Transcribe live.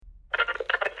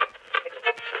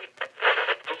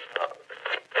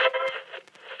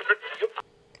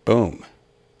Boom.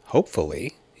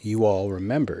 Hopefully, you all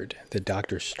remembered that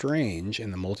Doctor Strange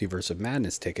and the Multiverse of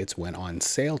Madness tickets went on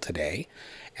sale today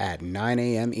at 9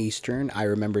 a.m. Eastern. I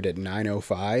remembered at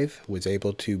 9:05, was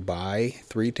able to buy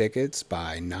 3 tickets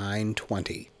by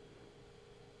 9:20.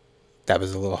 That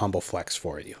was a little humble flex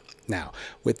for you. Now,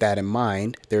 with that in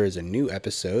mind, there is a new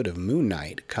episode of Moon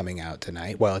Knight coming out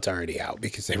tonight. Well, it's already out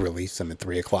because they released them at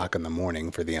 3 o'clock in the morning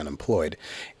for the unemployed.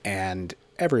 And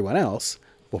everyone else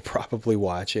will probably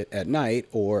watch it at night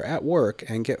or at work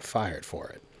and get fired for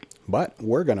it. But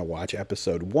we're going to watch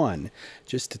episode 1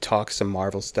 just to talk some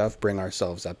Marvel stuff, bring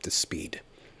ourselves up to speed.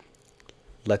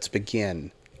 Let's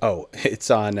begin. Oh,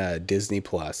 it's on Disney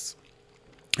Plus.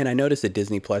 And I noticed that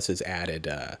Disney Plus has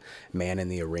added Man in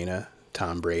the Arena,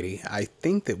 Tom Brady. I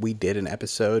think that we did an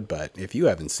episode, but if you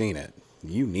haven't seen it,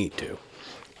 you need to.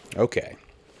 Okay.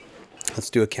 Let's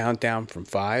do a countdown from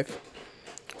 5,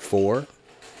 4,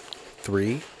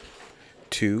 3,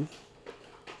 2,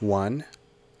 1,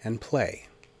 and play.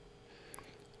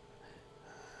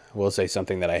 I will say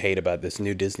something that I hate about this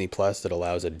new Disney Plus that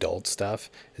allows adult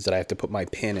stuff is that I have to put my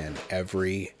PIN in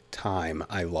every time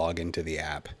I log into the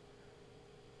app.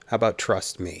 How about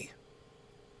trust me?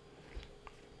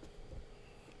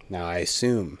 Now, I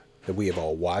assume that we have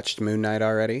all watched Moon Knight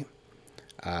already.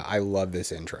 I love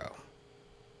this intro.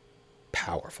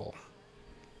 Powerful.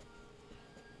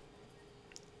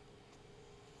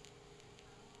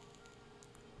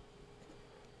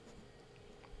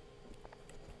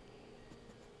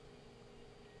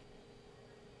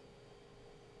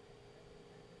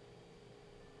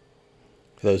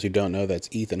 For those who don't know, that's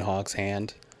Ethan Hawke's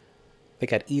hand. They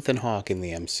got Ethan Hawke in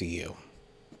the MCU.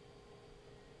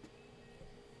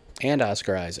 And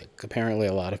Oscar Isaac. Apparently,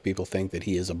 a lot of people think that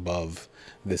he is above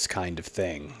this kind of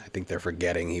thing. I think they're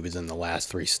forgetting he was in the last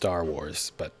 3 Star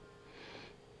Wars, but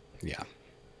yeah.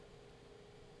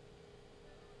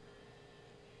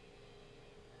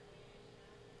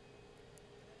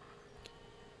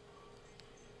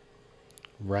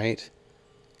 Right?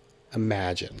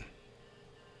 Imagine.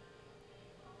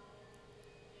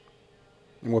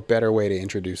 And what better way to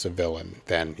introduce a villain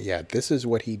than, yeah, this is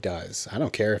what he does. I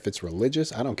don't care if it's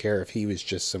religious. I don't care if he was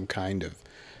just some kind of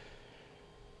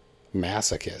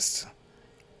masochist.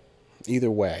 Either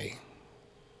way,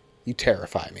 you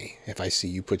terrify me if I see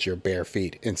you put your bare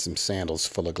feet in some sandals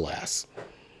full of glass.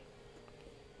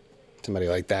 Somebody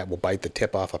like that will bite the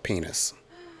tip off a penis.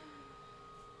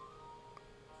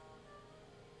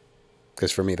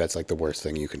 Because for me, that's like the worst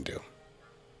thing you can do.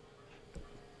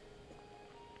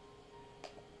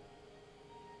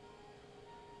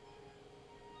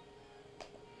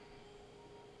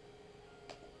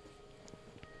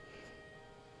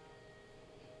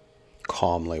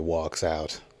 Calmly walks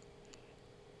out.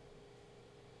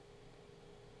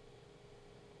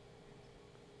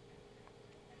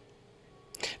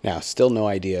 Now, still no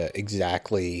idea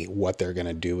exactly what they're going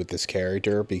to do with this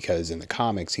character because in the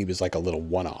comics, he was like a little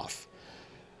one off.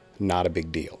 Not a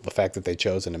big deal. The fact that they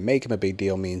chosen to make him a big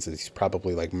deal means that he's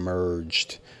probably like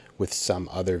merged with some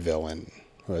other villain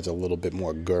who has a little bit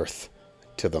more girth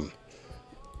to them.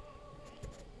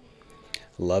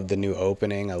 Love the new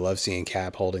opening. I love seeing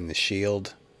Cap holding the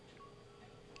shield.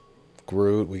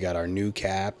 Groot, we got our new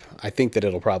Cap. I think that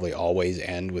it'll probably always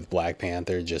end with Black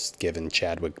Panther just giving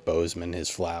Chadwick Boseman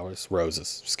his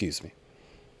roses, excuse me.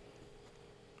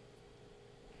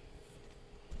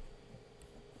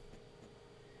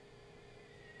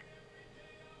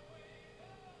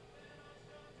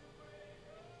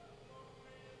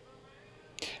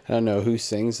 I don't know who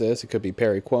sings this. It could be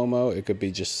Perry Como. It could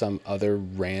be just some other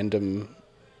random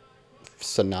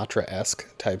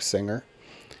Sinatra-esque type singer.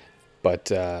 But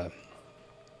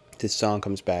this song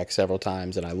comes back several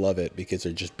times, and I love it because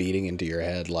they're just beating into your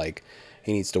head like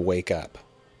he needs to wake up,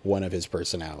 one of his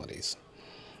personalities.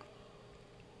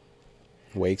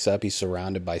 Wakes up, he's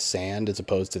surrounded by sand as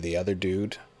opposed to the other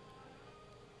dude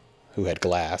who had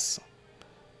glass.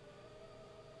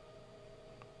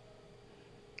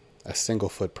 A single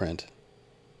footprint.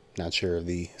 Not sure of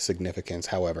the significance.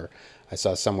 However, I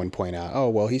saw someone point out, oh,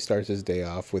 well, he starts his day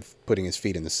off with putting his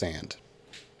feet in the sand.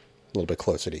 A little bit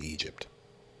closer to Egypt.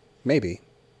 Maybe.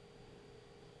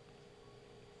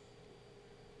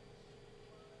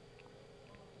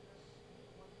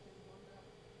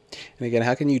 And again,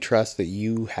 how can you trust that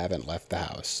you haven't left the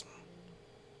house?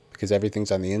 Because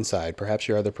everything's on the inside. Perhaps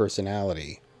your other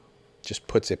personality just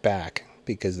puts it back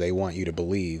because they want you to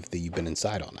believe that you've been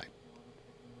inside all night.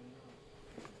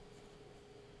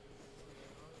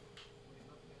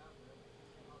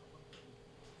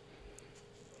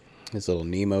 This little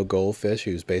Nemo goldfish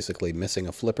who's basically missing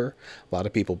a flipper. A lot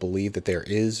of people believe that there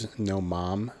is no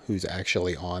mom who's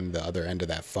actually on the other end of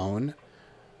that phone.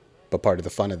 But part of the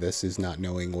fun of this is not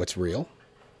knowing what's real.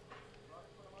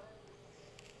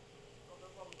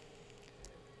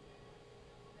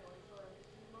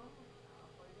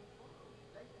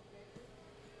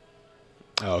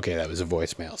 Oh, okay, that was a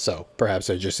voicemail. So perhaps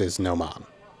there just is no mom.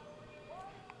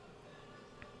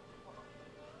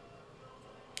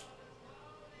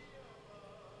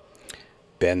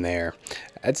 Been there.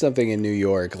 That's something in New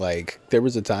York. Like, there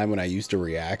was a time when I used to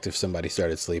react if somebody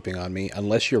started sleeping on me.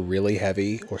 Unless you're really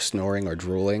heavy or snoring or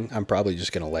drooling, I'm probably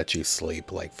just going to let you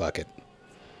sleep. Like, fuck it.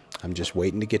 I'm just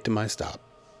waiting to get to my stop.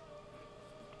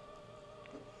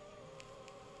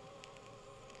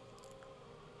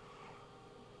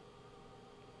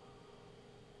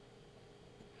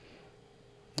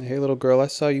 Hey, little girl, I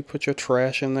saw you put your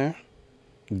trash in there.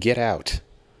 Get out.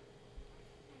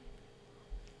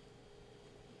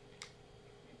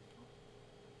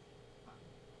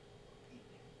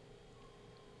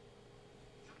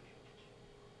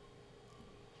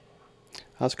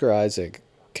 Oscar Isaac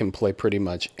can play pretty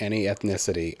much any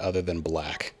ethnicity other than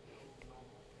black.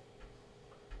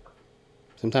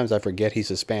 Sometimes I forget he's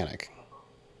Hispanic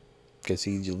because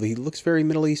he looks very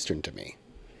Middle Eastern to me.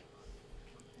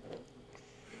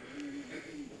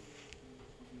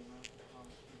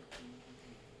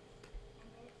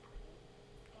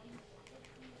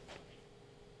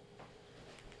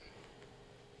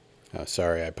 Oh,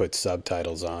 sorry, I put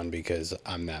subtitles on because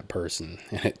I'm that person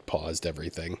and it paused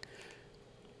everything.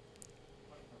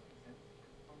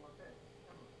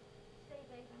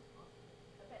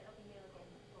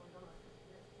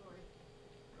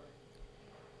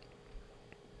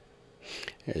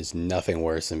 There's nothing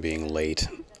worse than being late.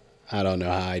 I don't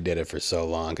know how I did it for so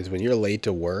long because when you're late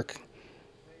to work,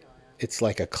 it's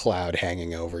like a cloud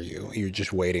hanging over you. You're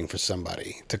just waiting for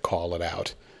somebody to call it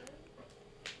out.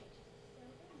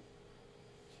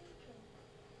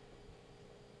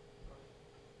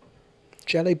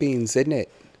 Jelly beans, isn't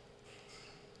it?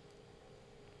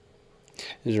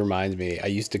 This reminds me, I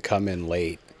used to come in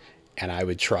late and I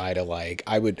would try to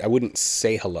I wouldn't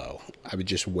say hello. I would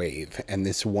just wave. And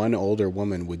this one older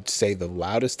woman would say the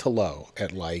loudest hello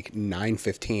at like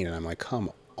 9:15 and I'm like,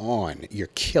 "Come on, you're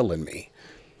killing me."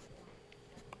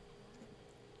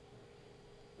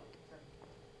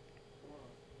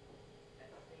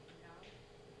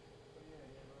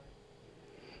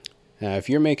 Now, if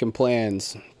you're making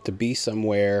plans to be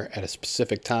somewhere at a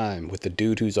specific time with the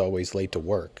dude who's always late to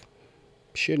work,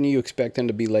 shouldn't you expect him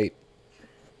to be late?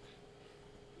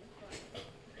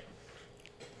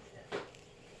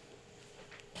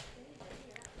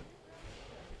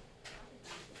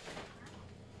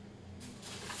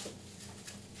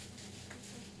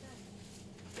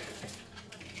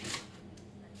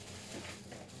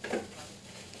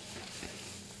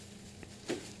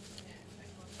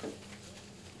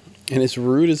 And as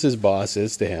rude as his boss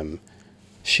is to him,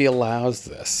 she allows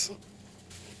this.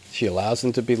 She allows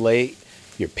him to be late.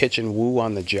 You're pitching woo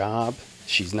on the job.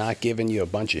 She's not giving you a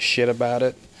bunch of shit about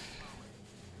it.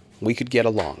 We could get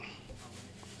along.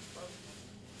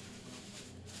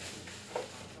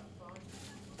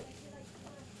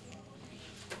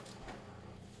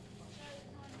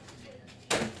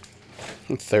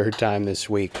 Third time this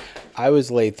week. I was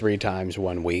late 3 times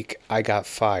one week. I got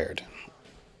fired.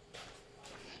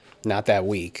 Not that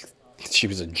week. She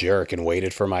was a jerk and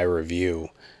waited for my review.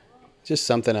 Just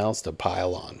something else to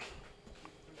pile on.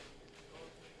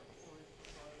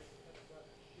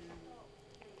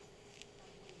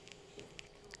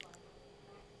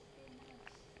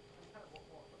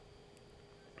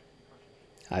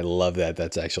 I love that.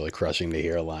 That's actually crushing to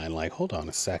hear a line like, hold on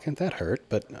a second, that hurt.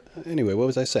 But anyway, what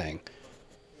was I saying?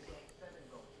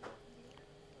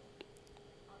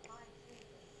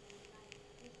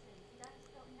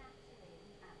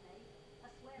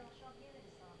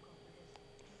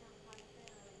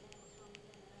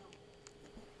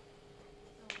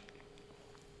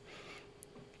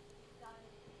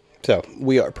 So,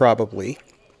 we are probably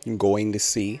going to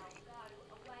see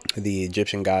the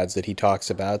Egyptian gods that he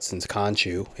talks about, since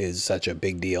Khonshu is such a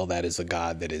big deal. That is a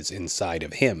god that is inside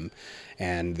of him.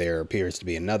 And there appears to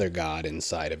be another god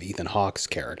inside of Ethan Hawke's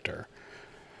character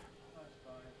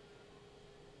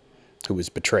who was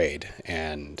betrayed.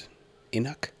 And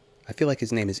Enoch? I feel like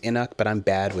his name is Enoch, but I'm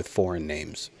bad with foreign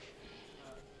names.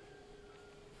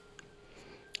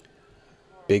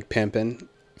 Big Pimpin'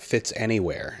 fits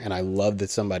anywhere. And I love that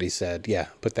somebody said, yeah,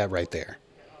 put that right there.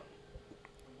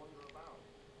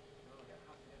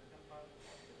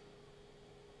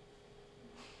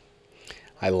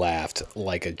 I laughed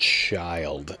like a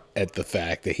child at the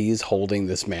fact that he's holding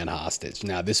this man hostage.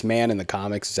 Now, this man in the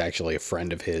comics is actually a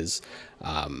friend of his,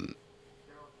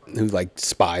 who like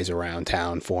spies around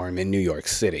town for him in New York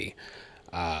City.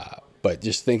 But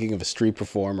just thinking of a street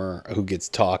performer who gets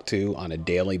talked to on a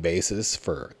daily basis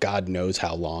for God knows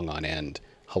how long on end,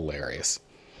 hilarious.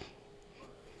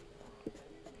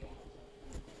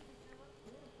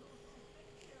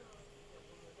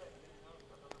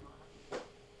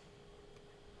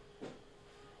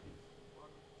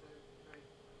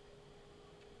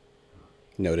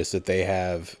 Notice that they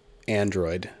have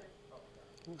Android.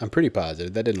 I'm pretty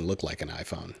positive that didn't look like an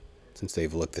iPhone since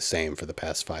they've looked the same for the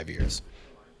past 5 years.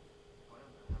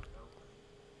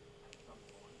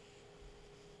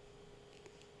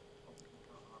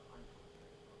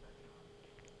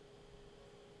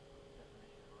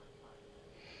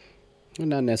 Well,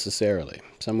 not necessarily.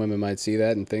 Some women might see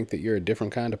that and think that you're a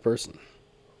different kind of person.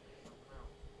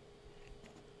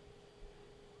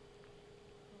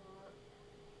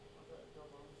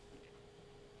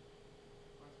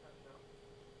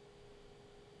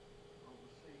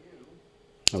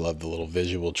 I love the little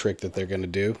visual trick that they're going to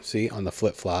do. See, on the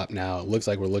flip flop, now it looks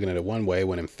like we're looking at it one way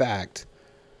when in fact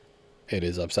it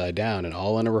is upside down and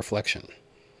all in a reflection.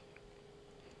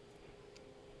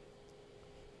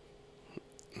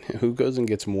 Who goes and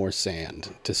gets more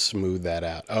sand to smooth that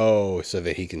out? Oh, so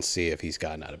that he can see if he's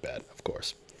gotten out of bed, of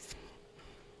course.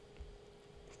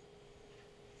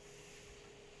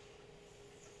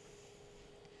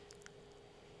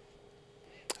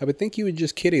 I would think you would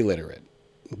just kitty litter it.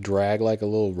 Drag like a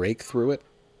little rake through it.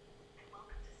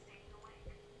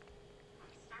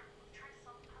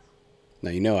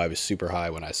 Now, you know I was super high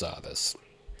when I saw this.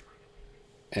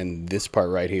 And this part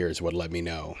right here is what let me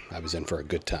know I was in for a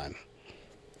good time.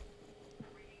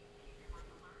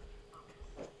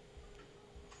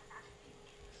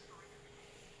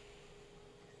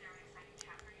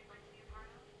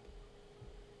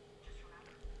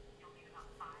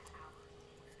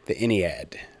 The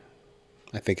Ennead,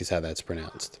 I think is how that's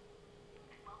pronounced.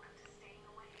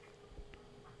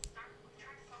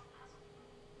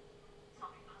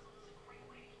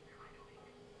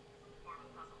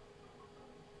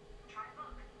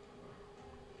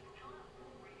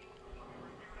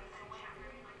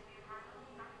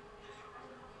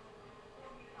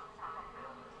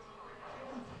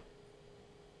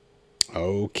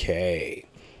 Okay.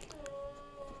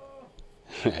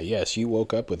 Yes, you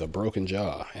woke up with a broken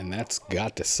jaw, and that's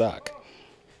got to suck.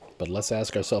 But let's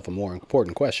ask ourselves a more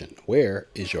important question. Where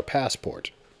is your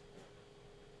passport?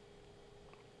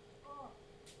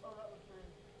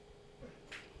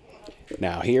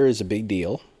 Now, here is a big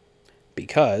deal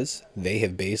because they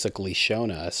have basically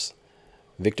shown us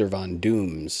Victor Von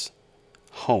Doom's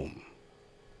home,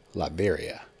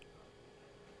 Latveria.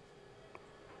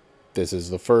 This is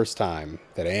the first time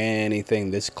that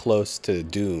anything this close to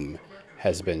Doom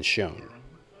has been shown.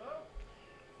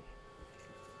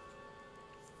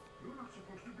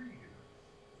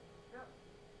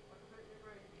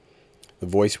 The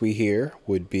voice we hear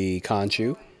would be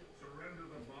Khonshu.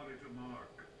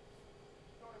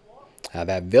 Now,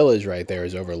 that village right there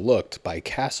is overlooked by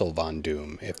Castle Von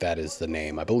Doom, if that is the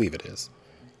name. I believe it is.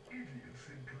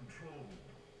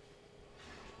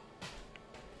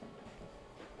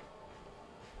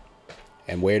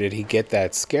 And where did he get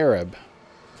that scarab?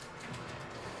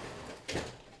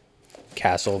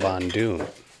 Castle Von Doom.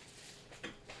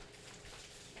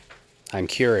 I'm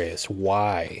curious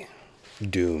why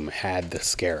Doom had the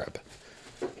scarab.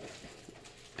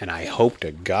 And I hope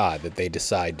to God that they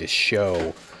decide to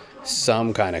show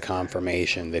some kind of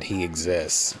confirmation that he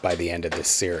exists by the end of this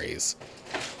series.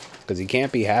 Because he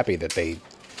can't be happy that they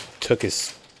took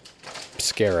his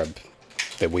scarab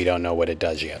that we don't know what it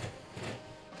does yet.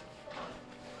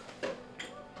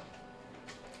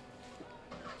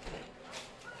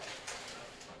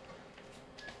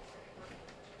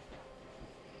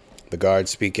 The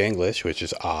guards speak English, which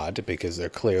is odd because they're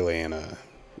clearly in a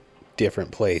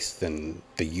different place than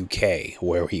the UK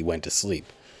where he went to sleep.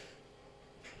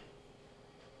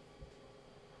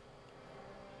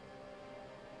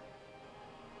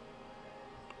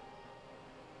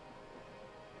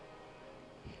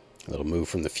 A little move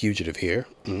from the fugitive here.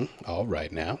 All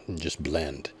right now, just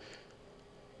blend.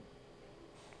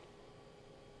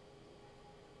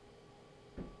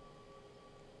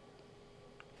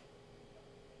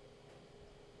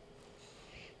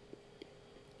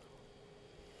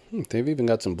 They've even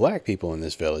got some black people in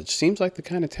this village. Seems like the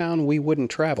kind of town we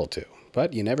wouldn't travel to,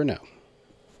 but you never know.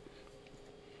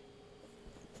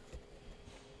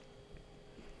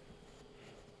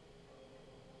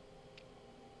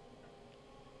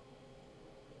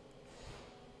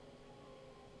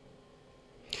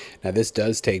 Now, this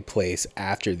does take place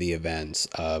after the events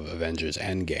of Avengers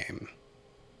Endgame.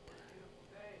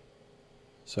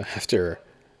 So after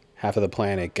half of the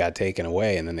planet got taken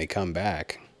away and then they come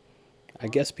back, I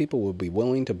guess people will be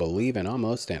willing to believe in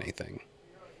almost anything.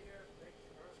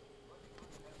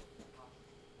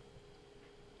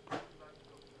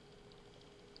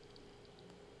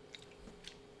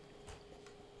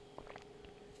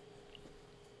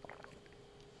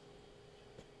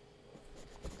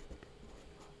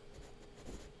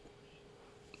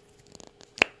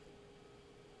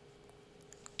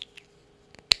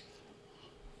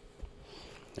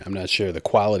 I'm not sure the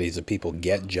qualities that people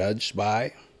get judged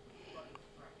by,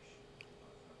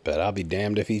 but I'll be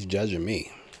damned if he's judging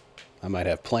me. I might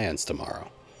have plans tomorrow.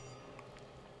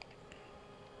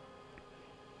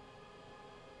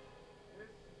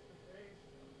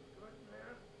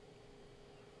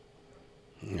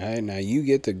 All right, now you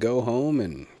get to go home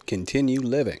and continue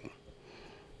living,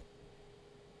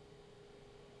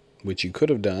 which you could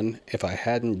have done if I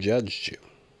hadn't judged you.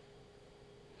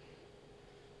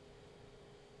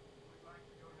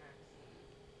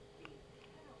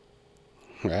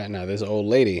 All right, now this old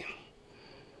lady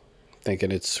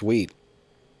thinking it's sweet.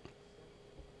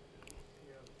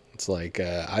 It's like,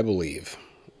 I believe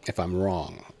if I'm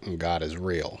wrong and God is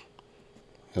real,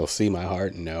 he'll see my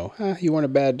heart and know, you weren't a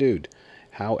bad dude.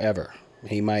 However,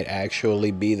 he might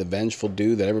actually be the vengeful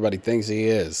dude that everybody thinks he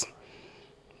is.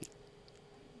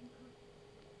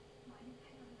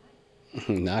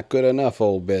 Not good enough,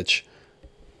 old bitch.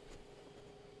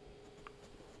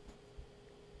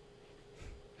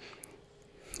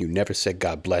 You never said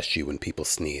God bless you when people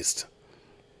sneezed.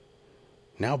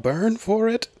 Now burn for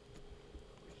it?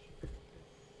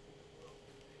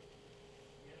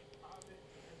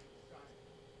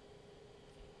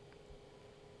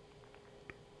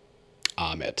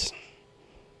 Amit.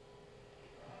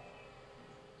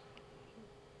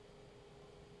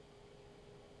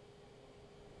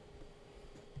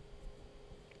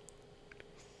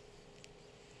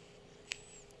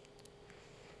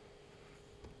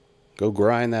 Go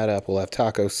grind that up. We'll have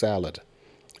taco salad.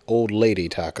 Old lady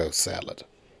taco salad.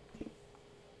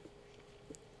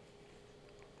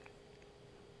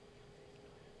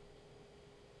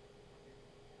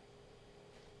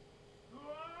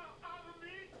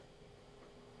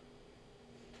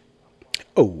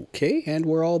 Okay, and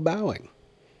we're all bowing.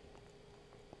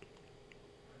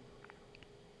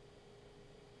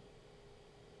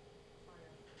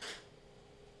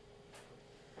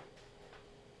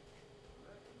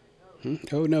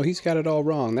 Oh no, he's got it all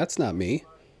wrong. That's not me.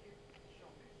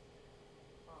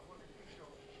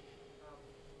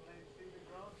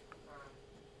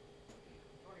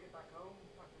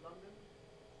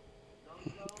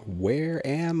 Where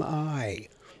am I?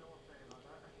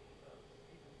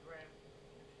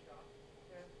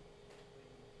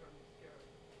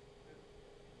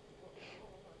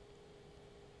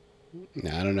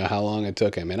 Now, I don't know how long it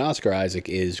took him. And Oscar Isaac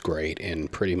is great in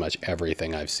pretty much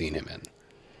everything I've seen him in.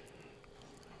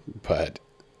 But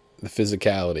the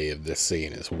physicality of this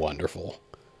scene is wonderful.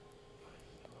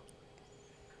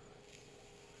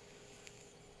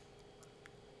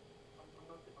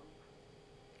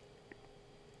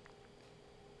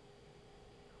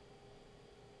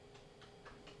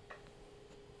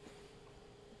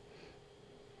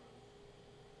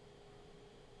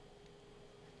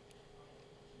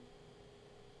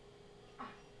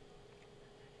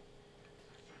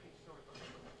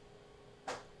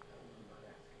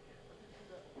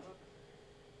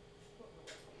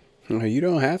 Well, you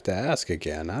don't have to ask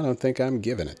again. I don't think I'm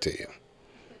giving it to you.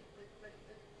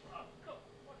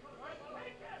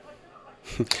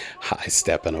 High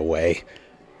stepping away.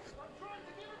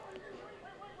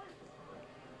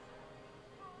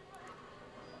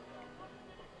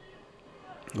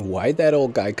 Why'd that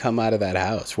old guy come out of that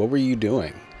house? What were you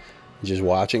doing? Just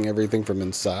watching everything from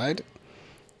inside?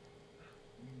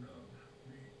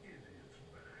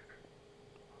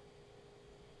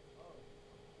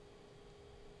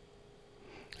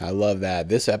 I love that.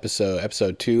 This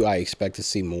episode 2, I expect to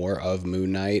see more of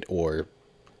Moon Knight or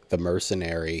the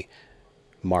mercenary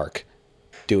Mark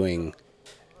doing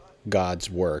God's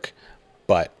work.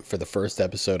 But for the first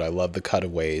episode, I love the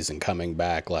cutaways and coming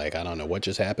back like, I don't know what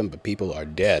just happened, but people are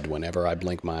dead whenever I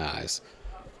blink my eyes.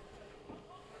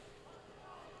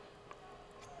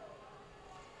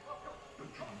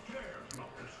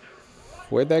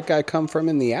 Where'd that guy come from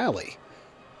in the alley?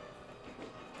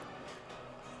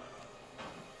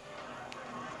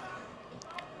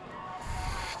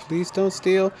 Please don't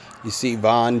steal. You see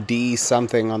Von D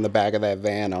something on the back of that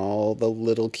van, all the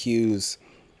little cues.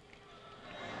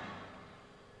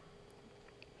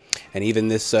 And even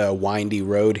this windy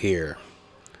road here,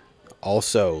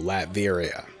 also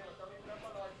Latveria.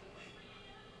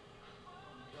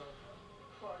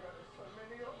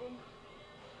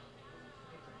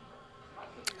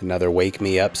 Another Wake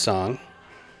Me Up song.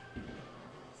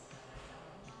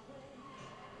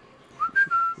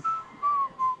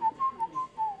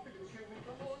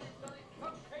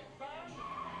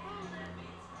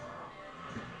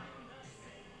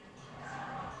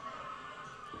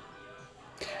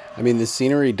 I mean, the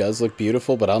scenery does look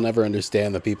beautiful, but I'll never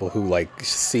understand the people who like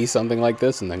see something like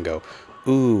this and then go,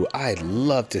 "Ooh, I'd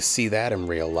love to see that in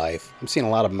real life." I'm seeing a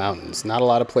lot of mountains, not a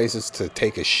lot of places to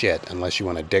take a shit unless you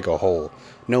want to dig a hole.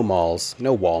 No malls,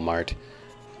 no Walmart.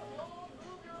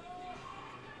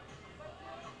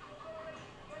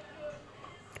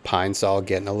 Pine Sol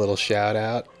getting a little shout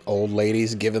out. Old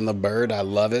ladies giving the bird. I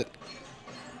love it.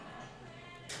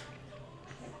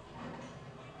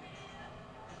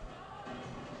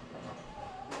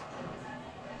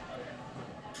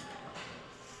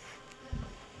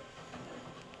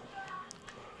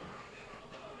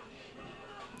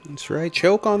 That's right.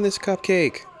 Choke on this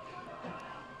cupcake.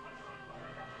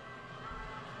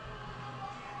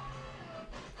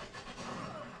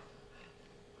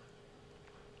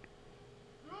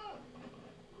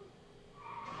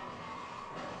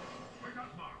 Wake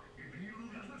up, Mark. If he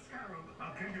loses the scarab,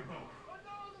 I'll kill you both. I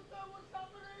don't understand what's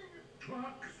happening.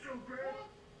 Truck, stupid.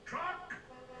 Truck.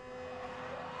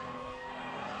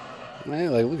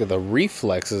 Man, like, look at the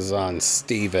reflexes on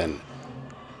Steven.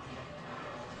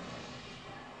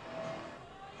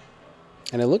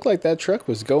 And it looked like that truck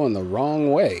was going the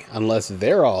wrong way, unless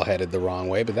they're all headed the wrong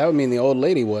way, but that would mean the old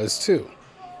lady was too.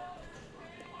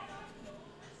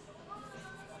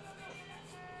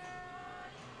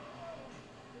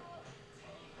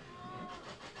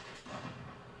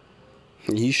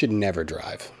 You should never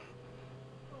drive.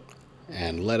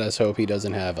 And let us hope he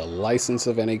doesn't have a license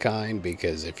of any kind,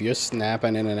 because if you're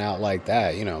snapping in and out like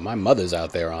that, you know, my mother's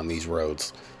out there on these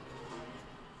roads.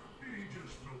 He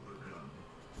just threw the gun.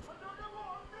 I don't know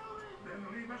what I'm doing.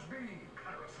 Then leave us be,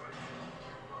 parasite.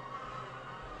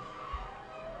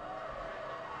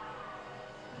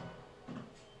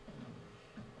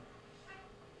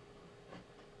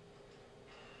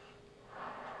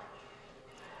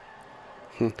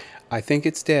 I think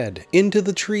it's dead. Into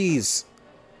the trees.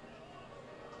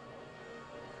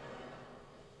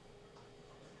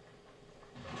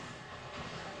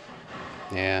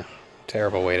 Yeah,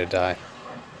 terrible way to die.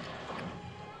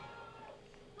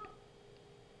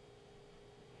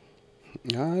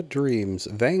 Ah, dreams.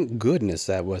 Thank goodness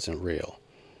that wasn't real.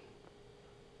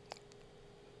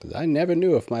 'Cause I never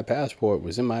knew if my passport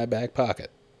was in my back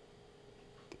pocket.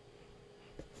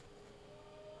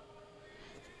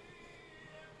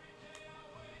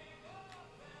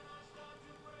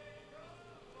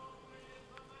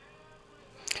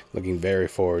 Looking very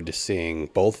forward to seeing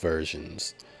both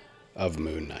versions of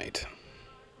Moon Knight.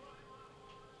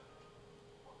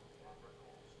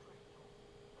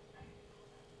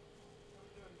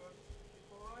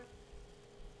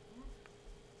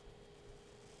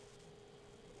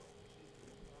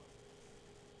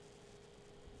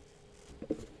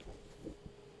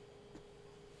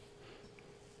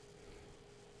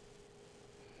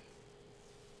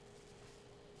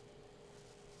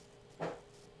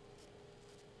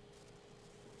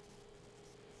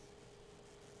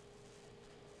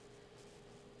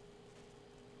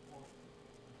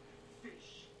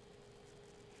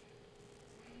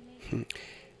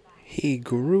 He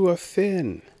grew a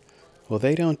fin. Well,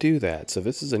 they don't do that, so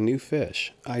this is a new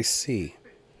fish. I see.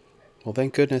 Well,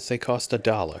 thank goodness they cost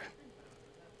 $1.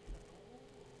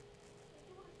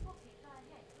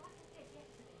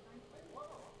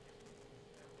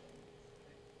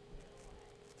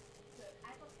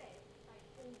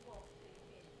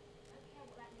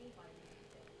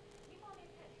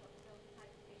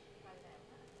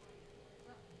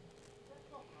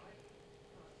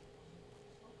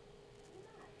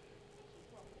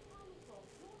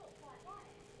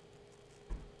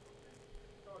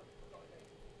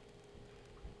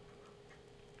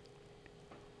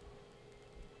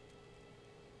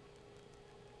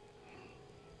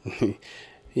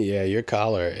 Yeah, your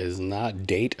collar is not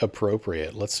date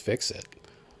appropriate. Let's fix it.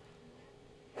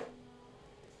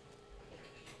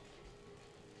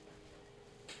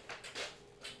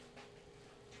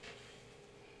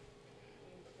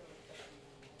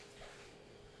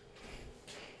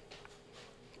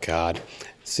 God,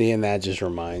 seeing that just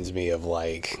reminds me of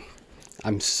like,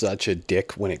 I'm such a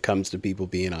dick when it comes to people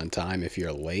being on time. If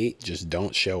you're late, just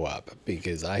don't show up,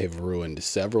 because I have ruined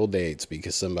several dates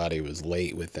because somebody was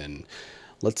late within,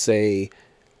 let's say,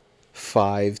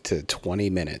 5 to 20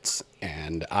 minutes,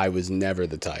 and I was never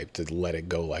the type to let it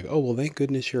go like, oh, well, thank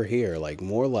goodness you're here. Like,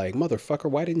 more like, motherfucker,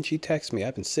 why didn't you text me?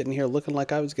 I've been sitting here looking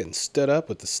like I was getting stood up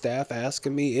with the staff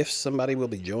asking me if somebody will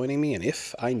be joining me and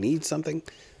if I need something.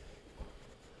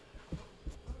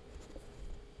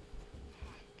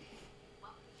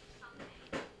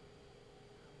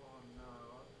 Oh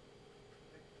no.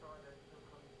 Next Friday still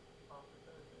comes after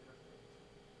Thursday, doesn't it?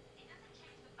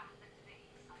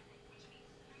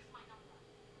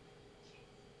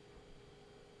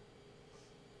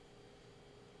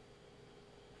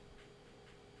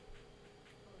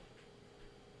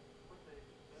 What day is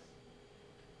it today?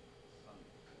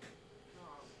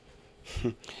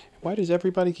 Oh, Why does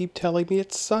everybody keep telling me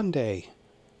it's Sunday?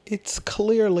 It's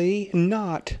clearly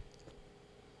not.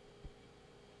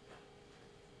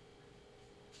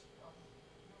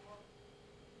 you know what?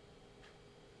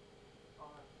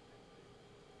 I'll have to take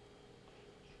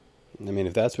it. I mean,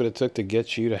 if that's what it took to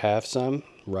get you to have some,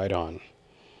 right on.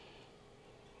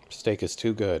 Steak is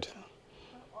too good.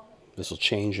 No, I'll have a This will steak.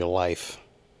 change your life.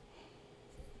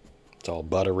 It's all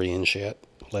buttery and shit.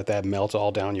 Let that melt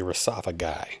all down your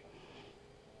esophagus.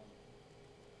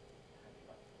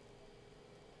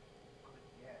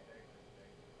 Yeah, very good, very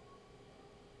good.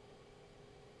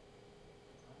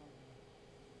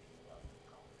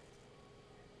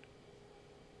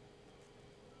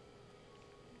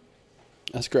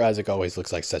 Oscar Isaac always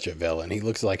looks like such a villain. He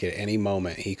looks like at any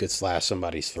moment he could slash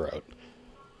somebody's throat.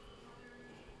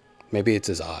 Maybe it's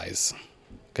his eyes,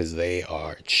 because they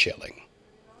are chilling.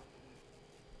 Really nice.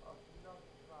 Oh,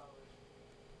 lovely flowers.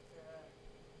 Yeah.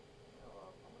 No,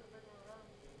 I'm gonna bring her around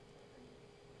soon, I think.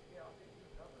 Yeah, I think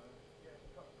you'd love her. Yeah,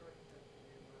 she's got a great sense of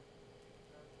humour.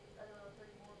 Anyway, I'll tell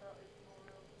you more about it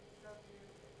tomorrow. Love you.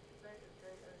 Later,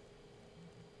 later.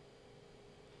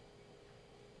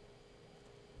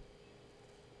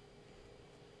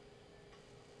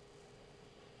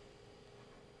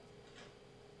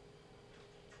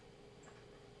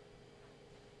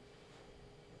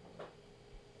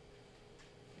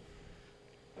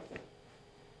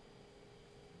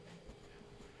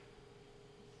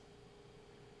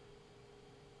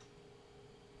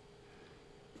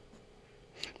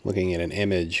 Looking at an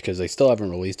image, because they still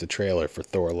haven't released a trailer for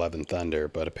Thor Love and Thunder,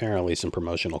 but apparently some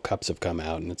promotional cups have come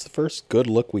out, and it's the first good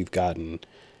look we've gotten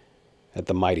at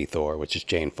the Mighty Thor, which is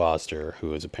Jane Foster,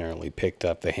 who has apparently picked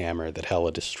up the hammer that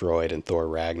Hela destroyed in Thor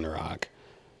Ragnarok.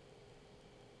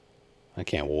 I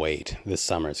can't wait. This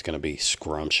summer it's going to be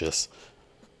scrumptious.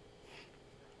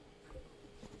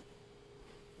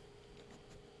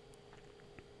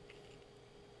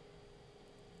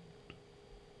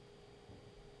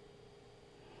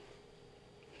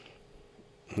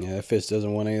 Yeah, that fish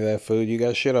doesn't want any of that food. You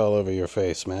got shit all over your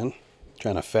face, man.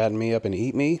 Trying to fatten me up and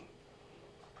eat me?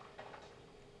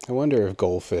 I wonder if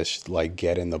goldfish like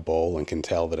get in the bowl and can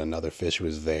tell that another fish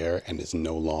was there and is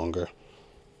no longer.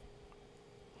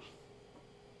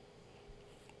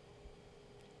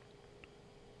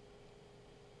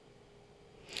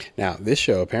 Now, this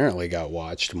show apparently got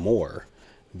watched more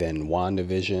than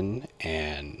WandaVision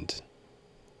and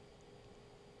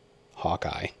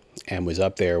Hawkeye, and was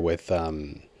up there with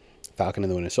Falcon and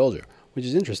the Winter Soldier, which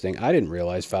is interesting. I didn't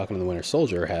realize Falcon and the Winter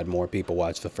Soldier had more people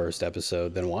watch the first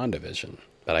episode than WandaVision.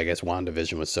 But I guess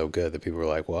WandaVision was so good that people were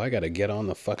like, well, I got to get on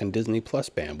the fucking Disney Plus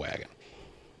bandwagon.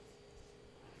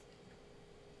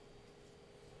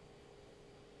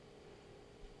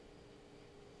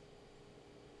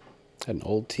 An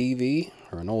old TV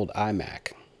or an old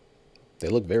iMac? They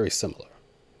look very similar.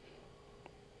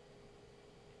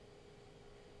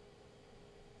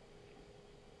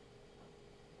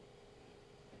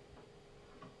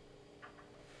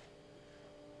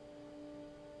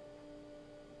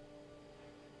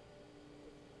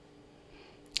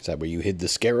 Is that where you hid the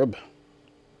scarab?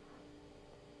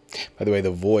 By the way, the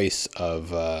voice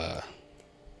of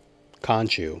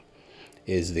Khonshu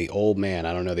is the old man.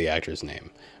 I don't know the actor's name,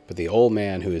 but the old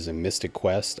man who is in Mystic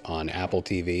Quest on Apple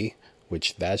TV,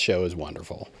 which that show is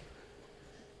wonderful.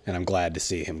 And I'm glad to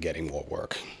see him getting more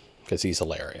work because he's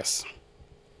hilarious.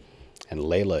 And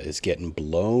Layla is getting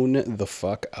blown the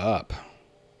fuck up.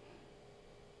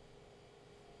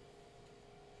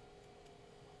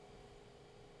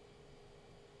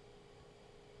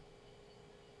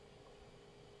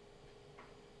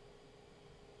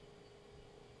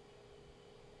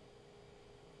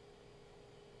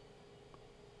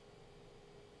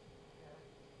 Yeah.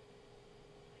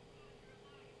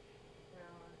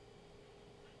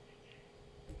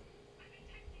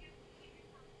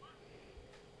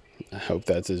 Yeah. I hope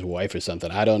that's his wife or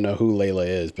something. I don't know who Layla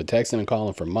is, but texting and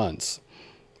calling for months.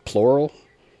 Plural?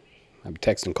 I'm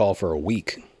texting call for a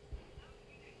week.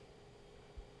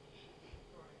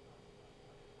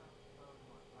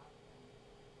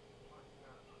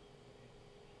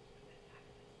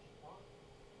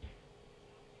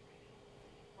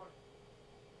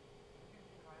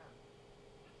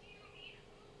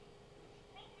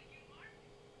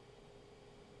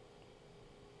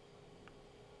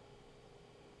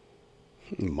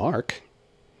 Mark?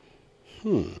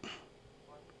 Why did you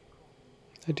call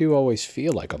me? I do always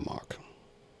feel like a Mark.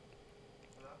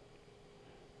 Hello?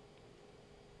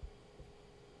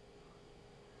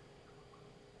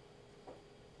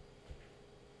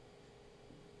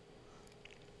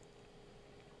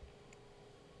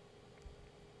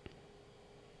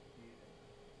 Steven.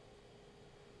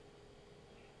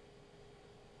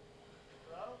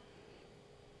 Hello?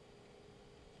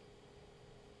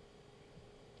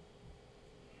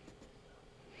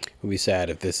 It would be sad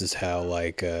if this is how,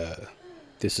 like,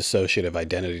 dissociative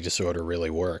identity disorder really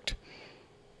worked,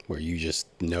 where you just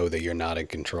know that you're not in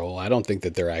control. I don't think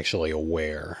that they're actually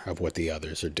aware of what the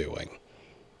others are doing.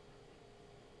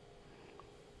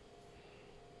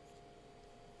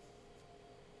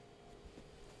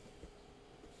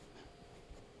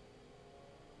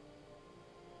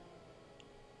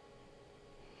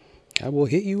 I will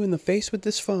hit you in the face with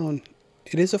this phone.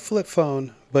 It is a flip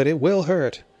phone, but it will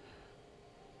hurt.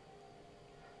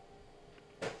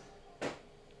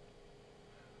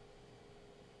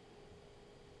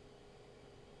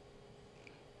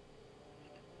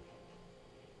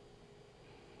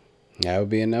 That would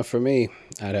be enough for me.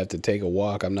 I'd have to take a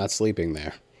walk. I'm not sleeping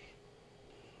there.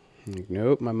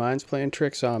 Nope, my mind's playing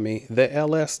tricks on me. The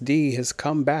LSD has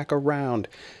come back around,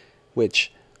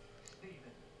 which Steven.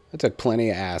 I took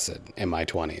plenty of acid in my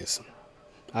 20s.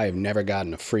 I have never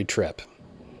gotten a free trip.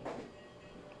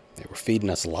 They were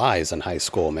feeding us lies in high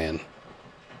school, man.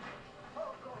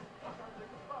 Oh God, what's happening?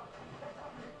 Fuck! What's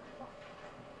happening? Fuck!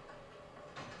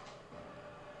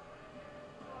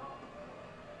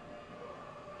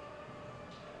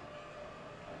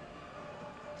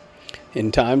 In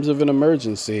times of an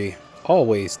emergency,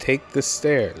 always take the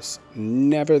stairs,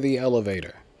 never the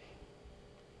elevator.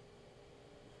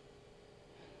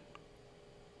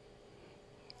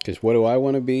 Because what do I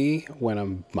want to be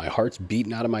when my heart's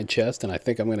beating out of my chest and I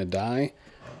think I'm going to die?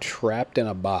 Trapped in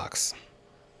a box.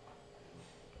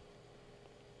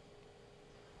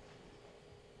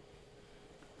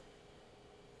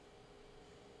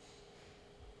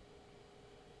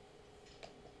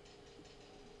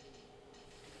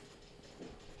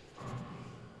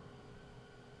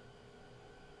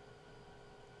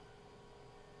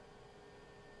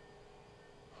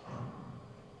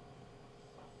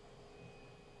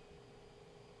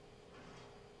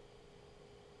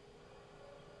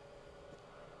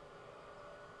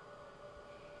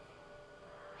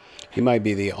 He might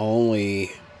be the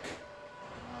only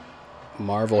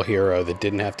Marvel hero that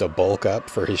didn't have to bulk up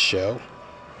for his show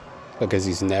because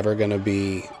he's never going to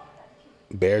be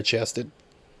bare chested.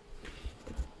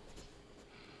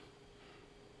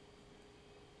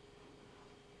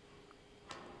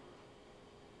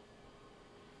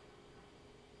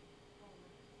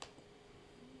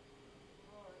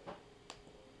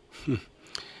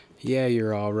 Yeah,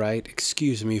 you're all right.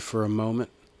 Excuse me for a moment.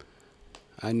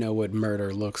 I know what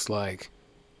murder looks like.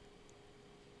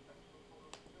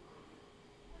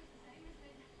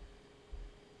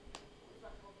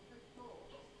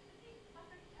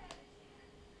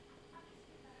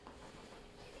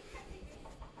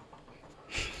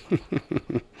 What's that on the fifth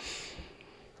floor?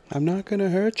 I'm not going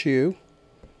to hurt you.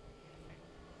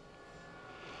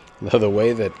 The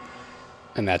way that,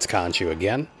 and that's Conchu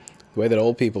again, the way that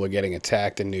old people are getting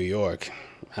attacked in New York,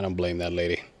 I don't blame that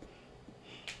lady.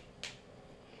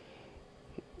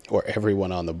 Or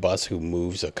everyone on the bus who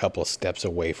moves a couple steps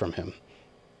away from him.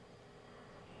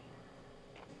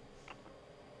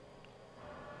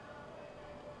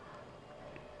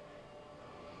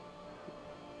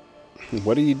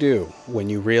 What do you do when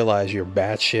you realize you're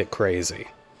batshit crazy?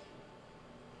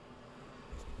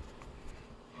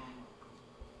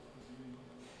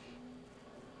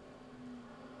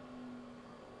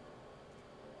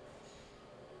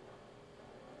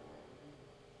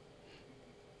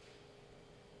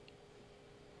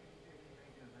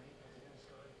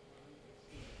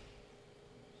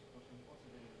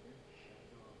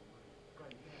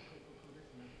 Great, yeah, cool.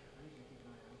 Listen, I need you to keep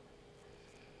an eye out.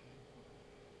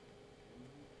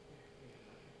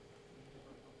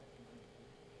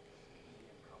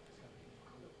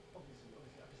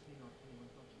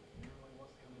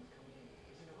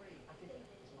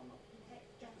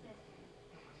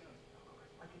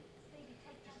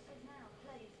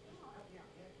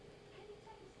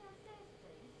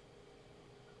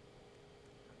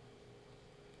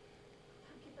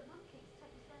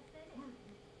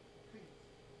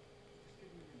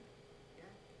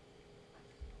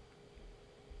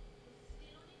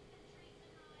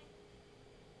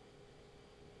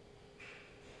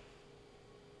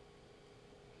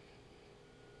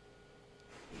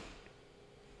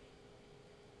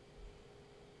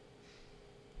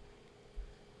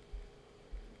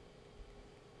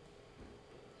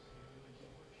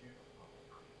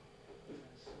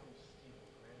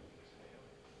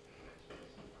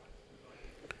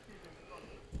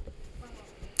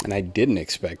 And I didn't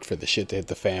expect for the shit to hit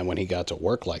the fan when he got to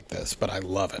work like this, but I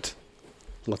love it.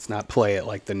 Let's not play it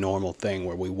like the normal thing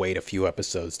where we wait a few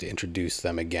episodes to introduce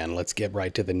them again. Let's get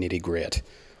right to the nitty grit.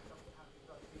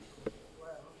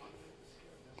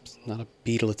 It's not a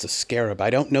beetle, it's a scarab. I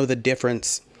don't know the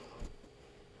difference.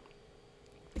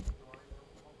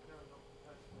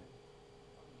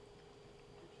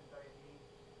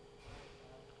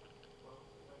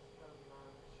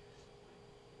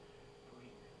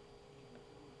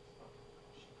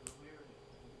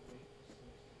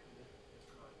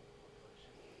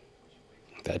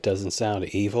 That doesn't sound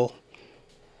evil.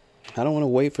 I don't want to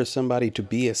wait for somebody to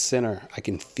be a sinner. I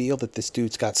can feel that this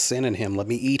dude's got sin in him. Let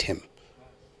me eat him.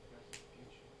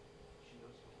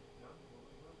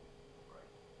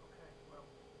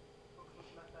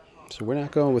 So we're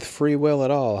not going with free will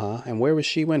at all, huh? And where was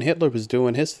she when Hitler was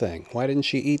doing his thing? Why didn't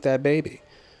she eat that baby?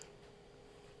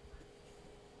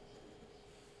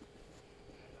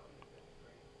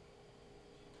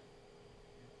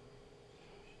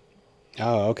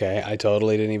 Oh, okay. I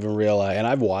totally didn't even realize. And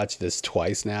I've watched this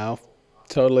twice now.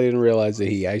 Totally didn't realize that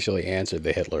he actually answered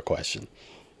the Hitler question.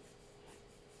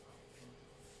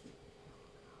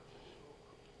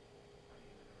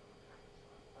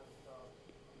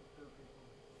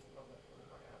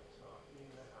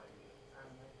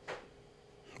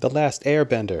 The Last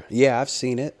Airbender. Yeah, I've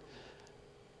seen it.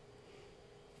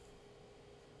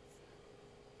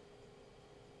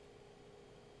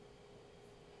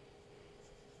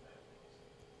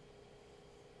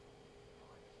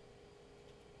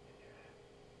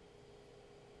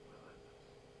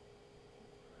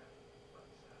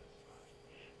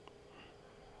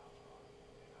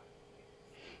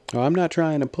 Oh, I'm not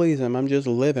trying to please him. I'm just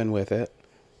living with it.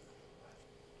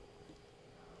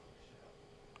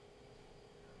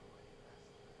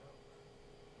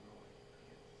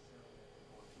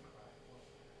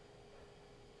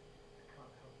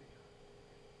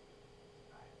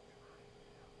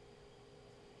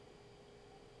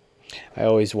 I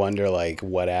always wonder, like,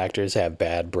 what actors have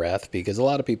bad breath because a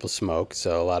lot of people smoke,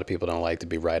 so a lot of people don't like to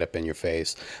be right up in your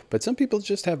face. But some people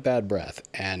just have bad breath,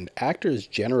 and actors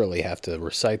generally have to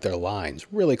recite their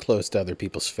lines really close to other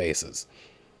people's faces.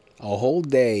 A whole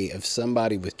day of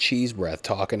somebody with cheese breath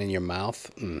talking in your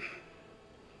mouth,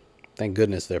 thank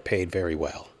goodness they're paid very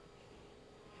well.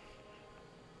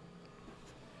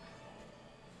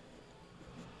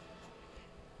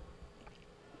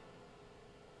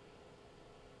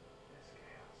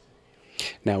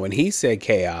 Now, when he said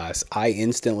chaos, I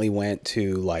instantly went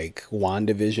to like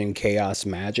WandaVision chaos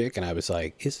magic, and I was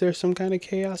like, is there some kind of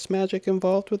chaos magic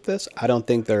involved with this? I don't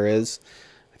think there is.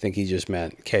 I think he just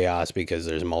meant chaos because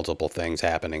there's multiple things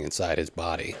happening inside his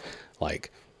body,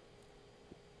 like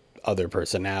other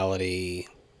personality,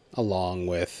 along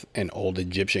with an old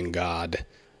Egyptian god.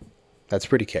 That's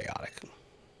pretty chaotic.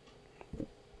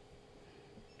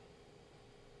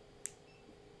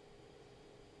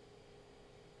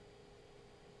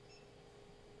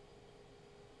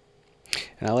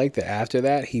 And I like that after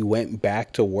that, he went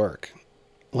back to work.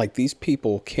 Like these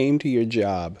people came to your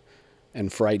job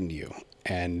and frightened you,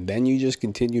 and then you just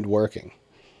continued working.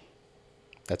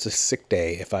 That's a sick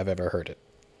day if I've ever heard it.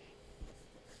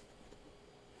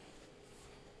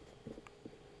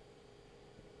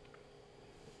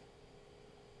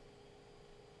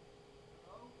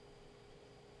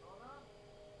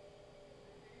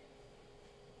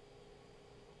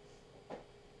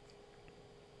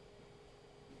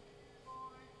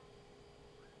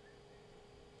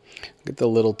 Look at the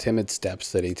little timid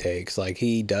steps that he takes. Like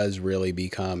he does really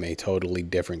become a totally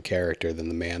different character than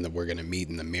the man that we're going to meet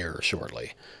in the mirror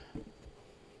shortly.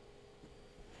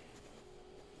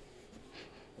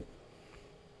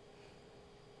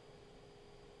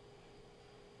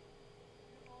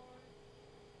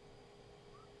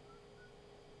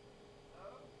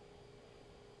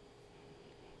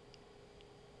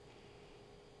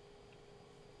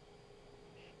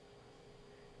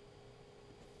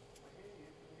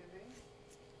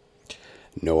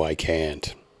 No, I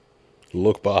can't.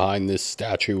 Look behind this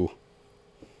statue.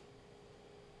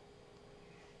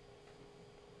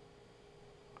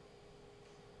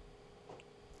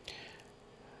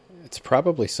 It's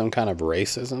probably some kind of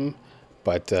racism,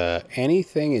 but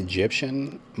anything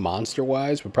Egyptian monster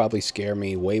wise would probably scare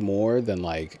me way more than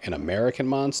like an American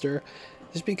monster,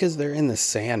 just because they're in the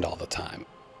sand all the time.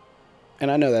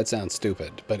 And I know that sounds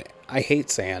stupid, but I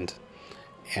hate sand.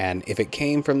 And if it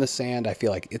came from the sand, I feel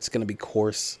like it's going to be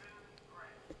coarse.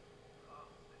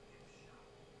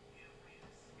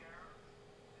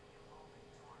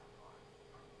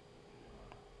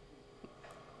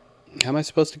 How am I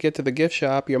supposed to get to the gift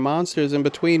shop? Your monster's in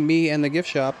between me and the gift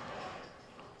shop.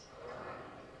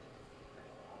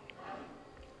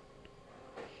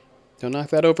 Don't knock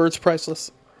that over. It's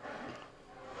priceless.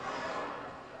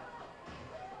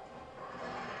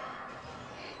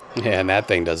 Yeah, and that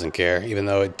thing doesn't care, even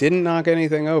though it didn't knock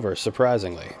anything over,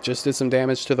 surprisingly. Just did some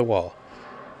damage to the wall.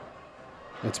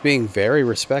 It's being very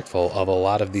respectful of a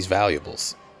lot of these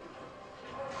valuables.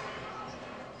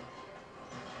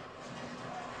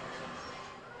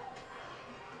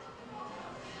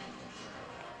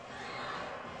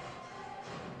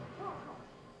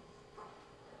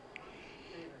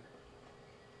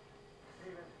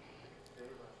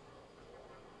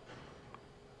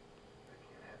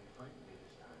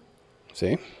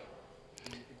 See?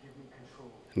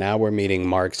 Now we're meeting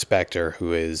Mark Spector,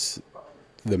 who is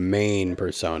the main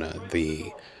persona,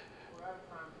 the,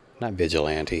 not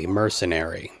vigilante,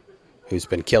 mercenary, who's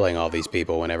been killing all these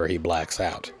people whenever he blacks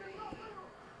out.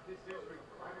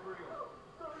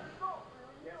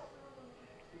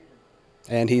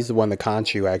 And he's the one that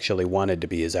Khonshu actually wanted to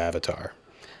be his avatar.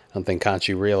 I don't think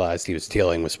Khonshu realized he was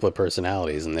dealing with split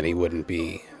personalities and that he wouldn't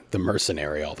be the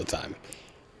mercenary all the time.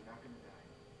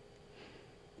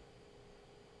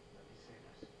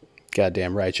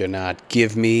 Goddamn right you're not.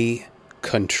 Give me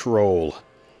control.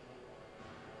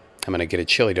 I'm gonna get a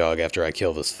chili dog after I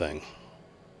kill this thing.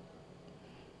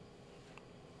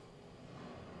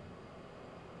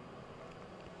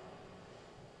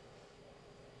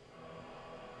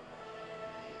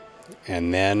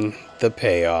 And then the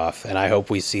payoff. And I hope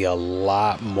we see a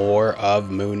lot more of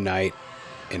Moon Knight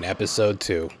in episode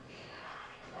 2.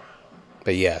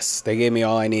 But yes, they gave me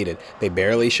all I needed. They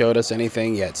barely showed us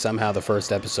anything, yet somehow the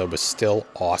first episode was still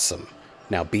awesome.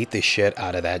 Now beat the shit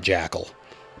out of that jackal.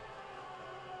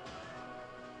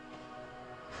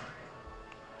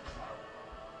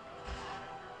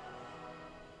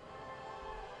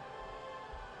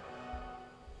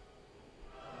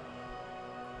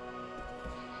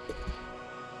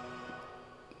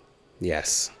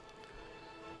 Yes.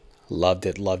 Loved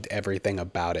it, loved everything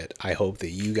about it. I hope that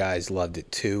you guys loved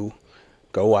it too.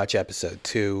 Go watch episode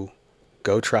 2.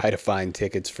 Go try to find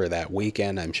tickets for that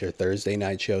weekend. I'm sure Thursday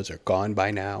night shows are gone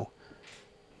by now.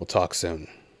 We'll talk soon.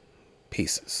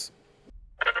 Pieces.